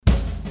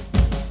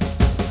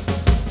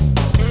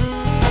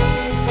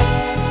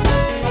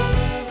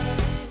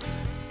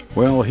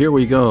Well, here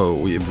we go.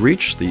 We've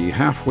reached the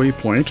halfway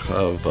point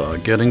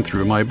of getting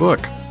through my book.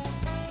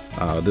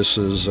 This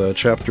is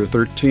Chapter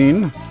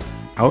 13,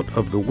 Out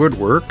of the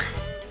Woodwork.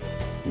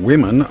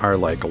 Women are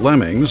like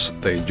lemmings.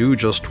 They do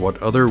just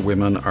what other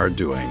women are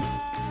doing.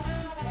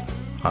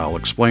 I'll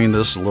explain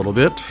this a little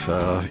bit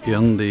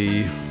in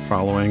the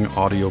following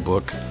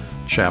audiobook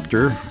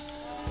chapter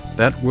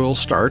that will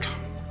start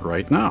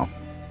right now.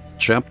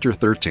 Chapter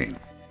 13,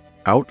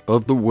 Out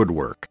of the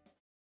Woodwork.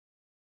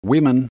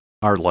 Women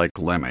are like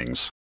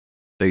lemmings.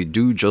 They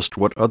do just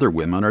what other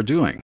women are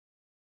doing.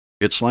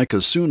 It's like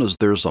as soon as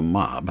there's a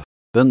mob,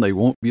 then they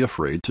won't be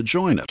afraid to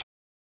join it.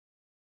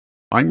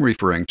 I'm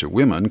referring to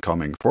women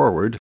coming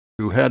forward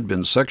who had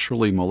been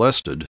sexually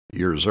molested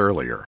years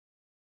earlier.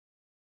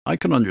 I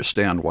can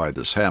understand why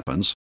this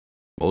happens.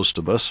 Most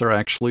of us are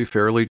actually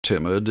fairly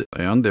timid,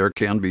 and there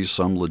can be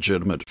some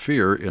legitimate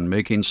fear in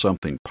making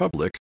something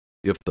public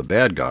if the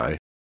bad guy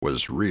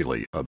was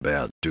really a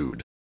bad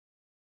dude.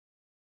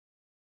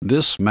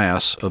 This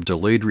mass of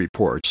delayed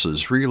reports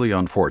is really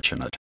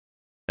unfortunate,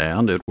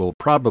 and it will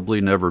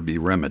probably never be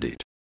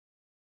remedied.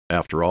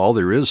 After all,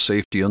 there is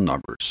safety in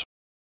numbers.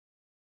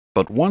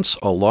 But once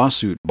a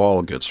lawsuit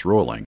ball gets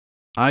rolling,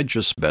 I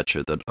just bet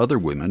you that other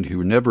women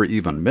who never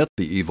even met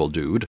the evil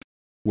dude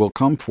will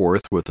come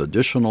forth with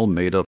additional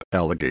made-up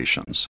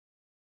allegations.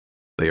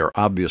 They are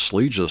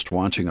obviously just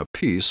wanting a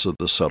piece of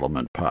the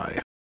settlement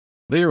pie.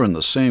 They are in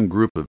the same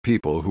group of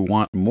people who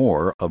want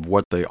more of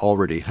what they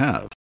already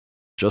have,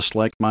 just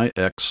like my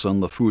ex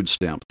and the food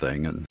stamp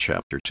thing in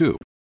Chapter 2.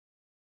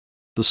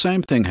 The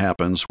same thing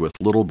happens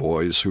with little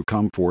boys who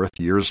come forth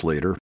years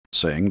later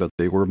saying that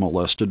they were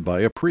molested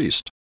by a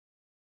priest.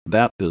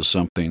 That is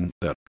something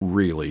that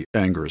really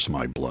angers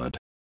my blood.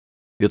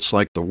 It's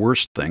like the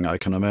worst thing I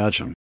can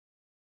imagine,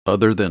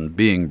 other than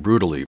being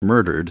brutally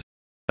murdered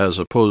as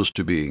opposed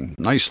to being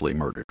nicely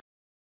murdered.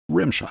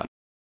 Rimshot.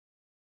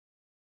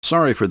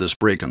 Sorry for this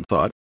break in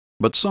thought,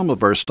 but some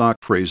of our stock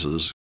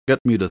phrases get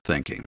me to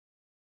thinking.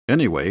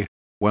 Anyway,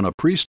 when a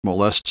priest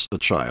molests a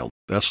child,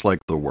 that's like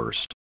the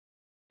worst.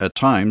 At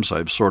times,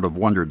 I've sort of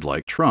wondered,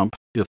 like Trump,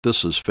 if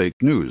this is fake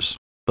news,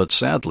 but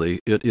sadly,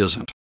 it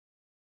isn't.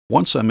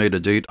 Once I made a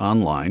date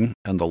online,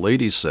 and the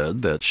lady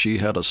said that she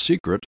had a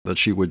secret that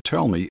she would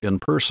tell me in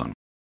person.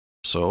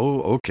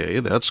 So, okay,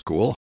 that's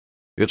cool.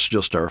 It's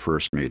just our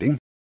first meeting.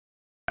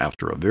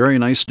 After a very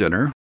nice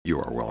dinner, you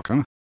are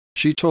welcome,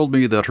 she told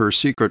me that her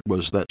secret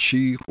was that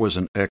she was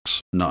an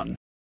ex-nun.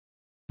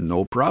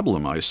 No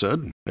problem, I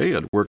said. Hey,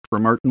 it worked for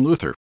Martin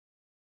Luther.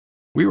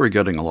 We were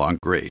getting along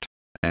great,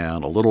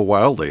 and a little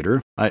while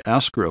later, I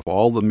asked her if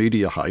all the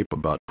media hype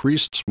about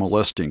priests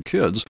molesting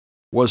kids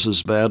was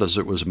as bad as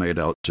it was made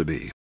out to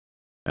be.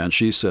 And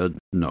she said,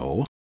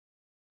 no,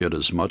 it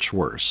is much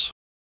worse.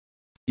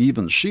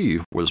 Even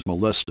she was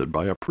molested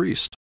by a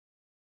priest.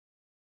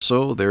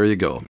 So there you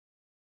go.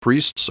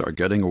 Priests are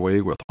getting away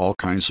with all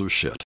kinds of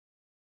shit.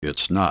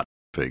 It's not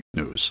fake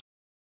news.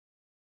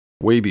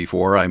 Way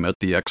before I met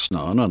the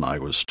ex-nun and I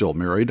was still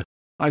married,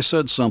 I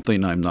said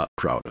something I'm not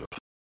proud of.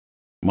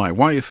 My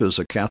wife is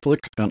a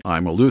Catholic and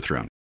I'm a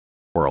Lutheran.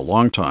 For a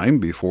long time,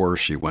 before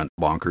she went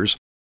bonkers,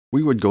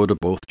 we would go to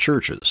both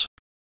churches.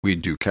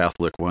 We'd do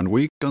Catholic one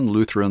week and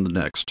Lutheran the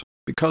next,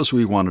 because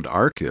we wanted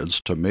our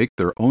kids to make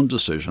their own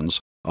decisions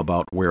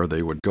about where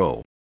they would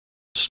go.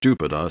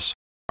 Stupid us,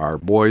 our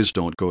boys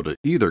don't go to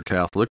either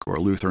Catholic or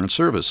Lutheran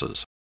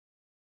services.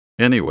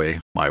 Anyway,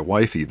 my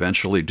wife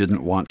eventually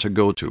didn't want to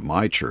go to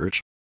my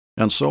church,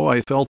 and so I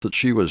felt that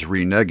she was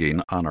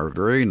reneging on our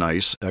very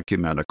nice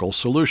ecumenical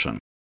solution.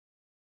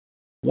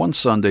 One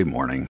Sunday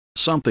morning,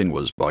 something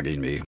was bugging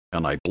me,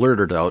 and I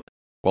blurted out,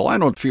 well, I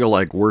don't feel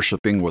like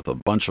worshiping with a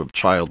bunch of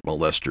child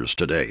molesters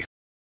today.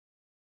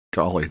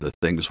 Golly, the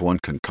things one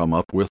can come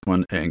up with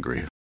when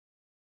angry.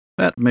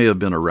 That may have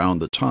been around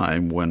the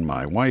time when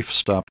my wife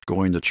stopped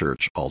going to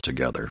church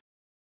altogether.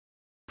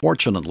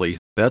 Fortunately,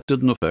 that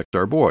didn't affect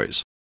our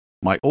boys.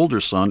 My older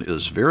son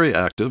is very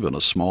active in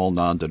a small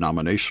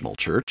non-denominational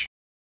church.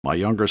 My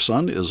younger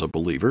son is a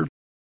believer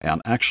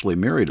and actually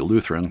married a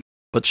Lutheran,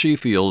 but she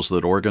feels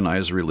that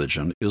organized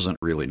religion isn't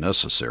really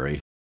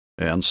necessary,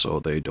 and so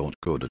they don't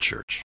go to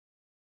church.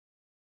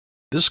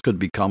 This could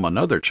become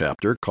another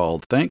chapter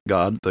called Thank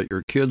God That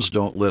Your Kids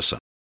Don't Listen.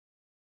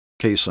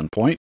 Case in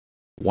point,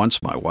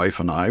 once my wife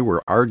and I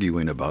were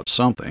arguing about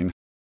something,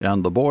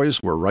 and the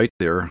boys were right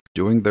there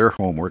doing their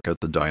homework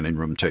at the dining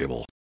room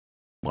table.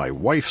 My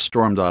wife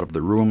stormed out of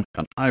the room,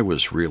 and I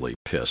was really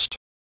pissed.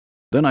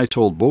 Then I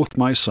told both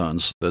my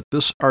sons that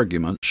this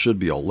argument should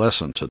be a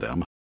lesson to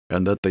them,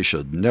 and that they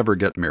should never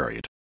get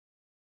married.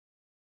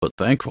 But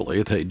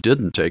thankfully, they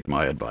didn't take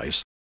my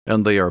advice,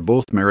 and they are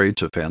both married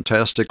to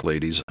fantastic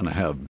ladies and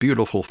have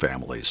beautiful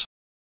families.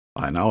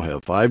 I now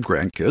have 5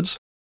 grandkids,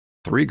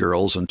 3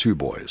 girls and 2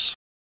 boys.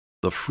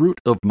 The fruit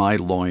of my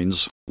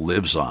loins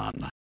lives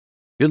on.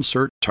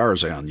 Insert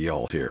Tarzan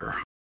yell here.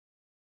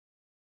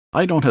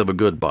 I don't have a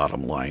good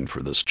bottom line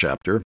for this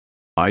chapter.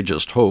 I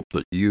just hope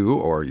that you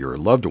or your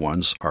loved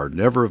ones are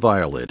never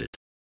violated.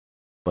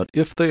 But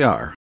if they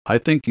are, I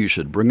think you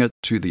should bring it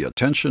to the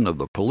attention of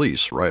the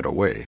police right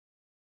away.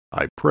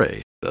 I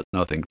pray that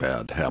nothing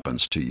bad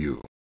happens to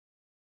you.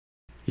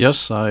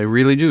 Yes, I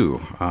really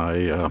do.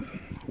 I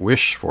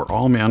wish for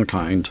all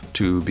mankind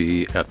to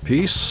be at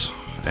peace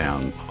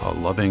and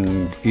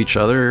loving each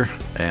other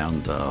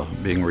and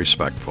being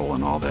respectful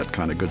and all that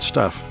kind of good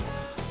stuff.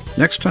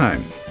 Next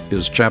time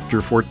is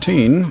Chapter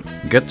 14,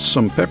 Get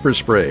Some Pepper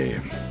Spray,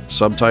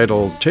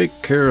 subtitled Take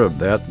Care of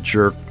That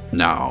Jerk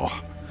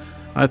Now.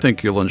 I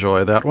think you'll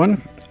enjoy that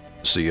one.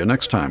 See you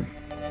next time.